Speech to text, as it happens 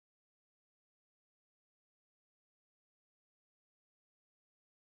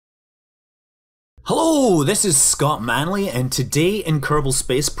Hello, this is Scott Manley, and today in Kerbal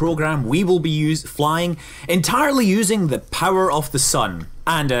Space Program we will be flying entirely using the power of the sun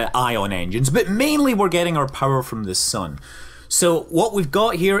and ion engines, but mainly we're getting our power from the sun. So what we've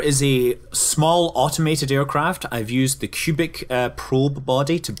got here is a small automated aircraft. I've used the cubic probe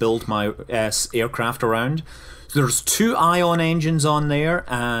body to build my aircraft around. There's two ion engines on there,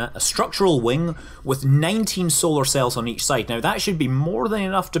 a structural wing with 19 solar cells on each side. Now that should be more than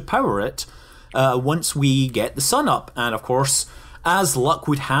enough to power it once we get the sun up. And of course, as luck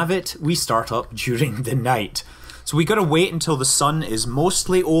would have it, we start up during the night. So we gotta wait until the sun is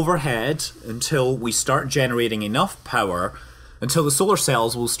mostly overhead until we start generating enough power, until the solar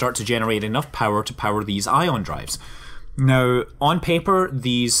cells will start to generate enough power to power these ion drives. Now, on paper,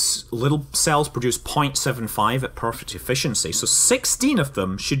 these little cells produce 0.75 at perfect efficiency, so 16 of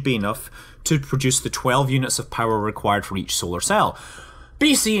them should be enough to produce the 12 units of power required for each solar cell. But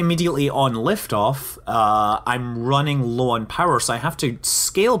you see, immediately on liftoff, I'm running low on power, so I have to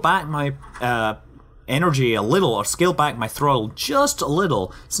scale back my energy a little, or scale back my throttle just a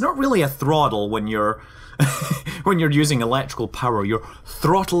little. It's not really a throttle when you're when you're using electrical power. You're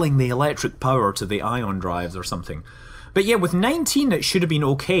throttling the electric power to the ion drives or something. But yeah, with 19 it should have been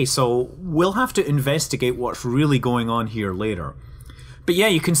okay, so we'll have to investigate what's really going on here later. But yeah,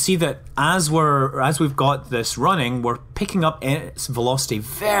 you can see that as we've got this running, we're picking up its velocity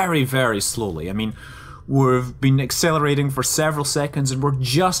very, very slowly. I mean, we've been accelerating for several seconds and we're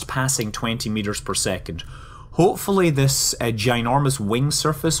just passing 20 meters per second. Hopefully this ginormous wing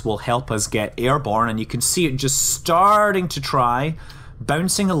surface will help us get airborne, and you can see it just starting to try,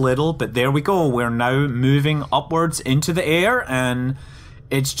 bouncing a little, but there we go. We're now moving upwards into the air, and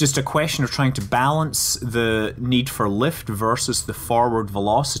it's just a question of trying to balance the need for lift versus the forward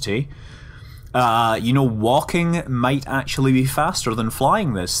velocity. You know, walking might actually be faster than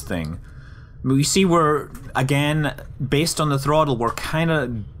flying this thing. We see we're, again, based on the throttle, we're kind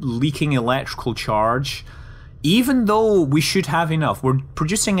of leaking electrical charge. Even though we should have enough, we're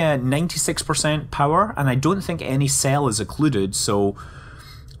producing a 96% power, and I don't think any cell is occluded, so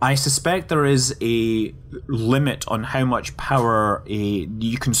I suspect there is a limit on how much power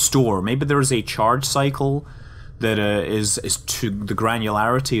you can store. Maybe there is a charge cycle that is too, the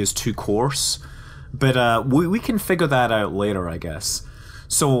granularity is too coarse, but we can figure that out later, I guess.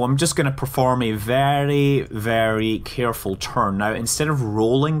 So I'm just going to perform a very, very careful turn. Now, instead of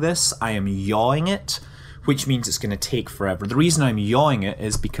rolling this, I am yawing it, which means it's going to take forever. The reason I'm yawing it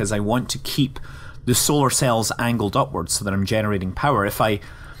is because I want to keep the solar cells angled upwards so that I'm generating power. If I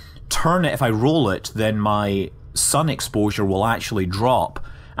turn it, if I roll it, then my sun exposure will actually drop,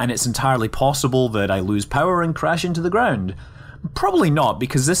 and it's entirely possible that I lose power and crash into the ground. Probably not,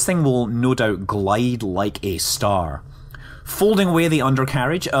 because this thing will no doubt glide like a star. Folding away the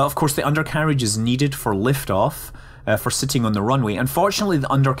undercarriage. Of course, the undercarriage is needed for liftoff, for sitting on the runway. Unfortunately, the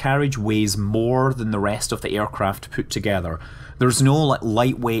undercarriage weighs more than the rest of the aircraft put together. There's no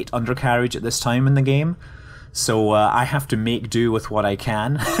lightweight undercarriage at this time in the game, so I have to make do with what I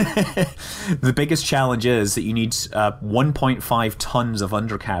can. The biggest challenge is that you need 1.5 tons of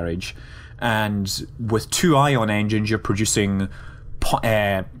undercarriage, and with two ion engines you're producing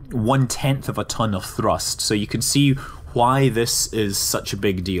 1/10 of a ton of thrust, so you can see why this is such a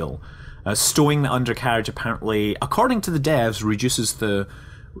big deal. Stowing the undercarriage apparently, according to the devs, reduces the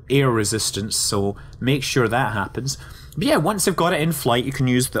air resistance, so make sure that happens. But yeah, once you've got it in flight, you can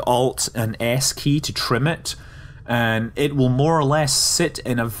use the Alt and S key to trim it, and it will more or less sit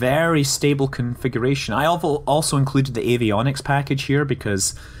in a very stable configuration. I also included the avionics package here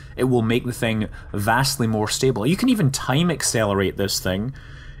because it will make the thing vastly more stable. You can even time accelerate this thing,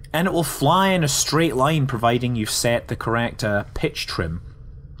 and it will fly in a straight line providing you've set the correct pitch trim.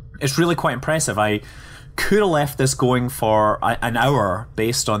 It's really quite impressive. I could have left this going for an hour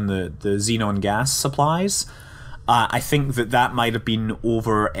based on the xenon gas supplies. I think that might have been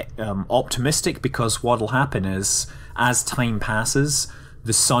over optimistic, because what will happen is, as time passes,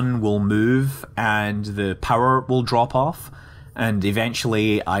 the sun will move and the power will drop off, and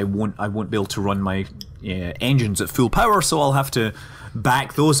eventually I won't be able to run my engines at full power, so I'll have to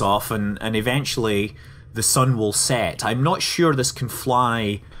back those off, and eventually the sun will set. I'm not sure this can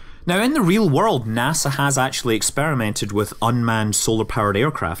fly. Now, in the real world, NASA has actually experimented with unmanned solar-powered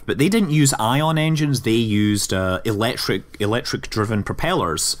aircraft, but they didn't use ion engines, they used electric-driven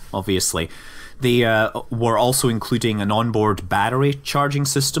propellers, obviously. They were also including an onboard battery charging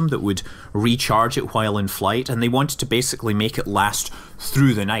system that would recharge it while in flight, and they wanted to basically make it last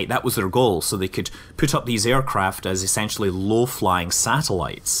through the night. That was their goal, so they could put up these aircraft as essentially low-flying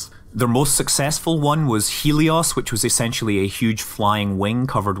satellites. Their most successful one was Helios, which was essentially a huge flying wing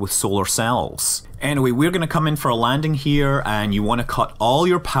covered with solar cells. Anyway, we're going to come in for a landing here, and you want to cut all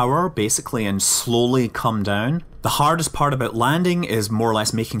your power, basically, and slowly come down. The hardest part about landing is more or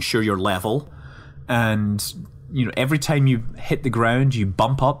less making sure you're level. And, you know, every time you hit the ground, you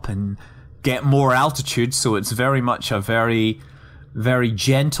bump up and get more altitude, so it's very much a very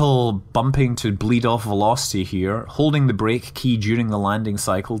gentle bumping to bleed off velocity here, holding the brake key during the landing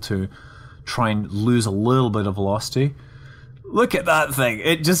cycle to try and lose a little bit of velocity. Look at that thing.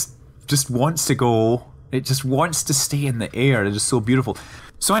 It just wants to go. It just wants to stay in the air. It is so beautiful.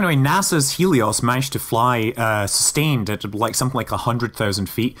 So anyway, NASA's Helios managed to fly sustained at something like 100,000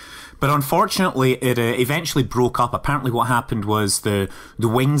 feet. But unfortunately, it eventually broke up. Apparently what happened was the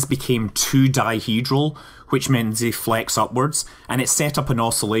wings became too dihedral, which means they flex upwards, and it set up an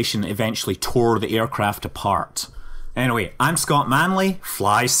oscillation that eventually tore the aircraft apart. Anyway, I'm Scott Manley.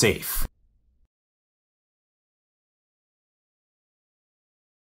 Fly safe.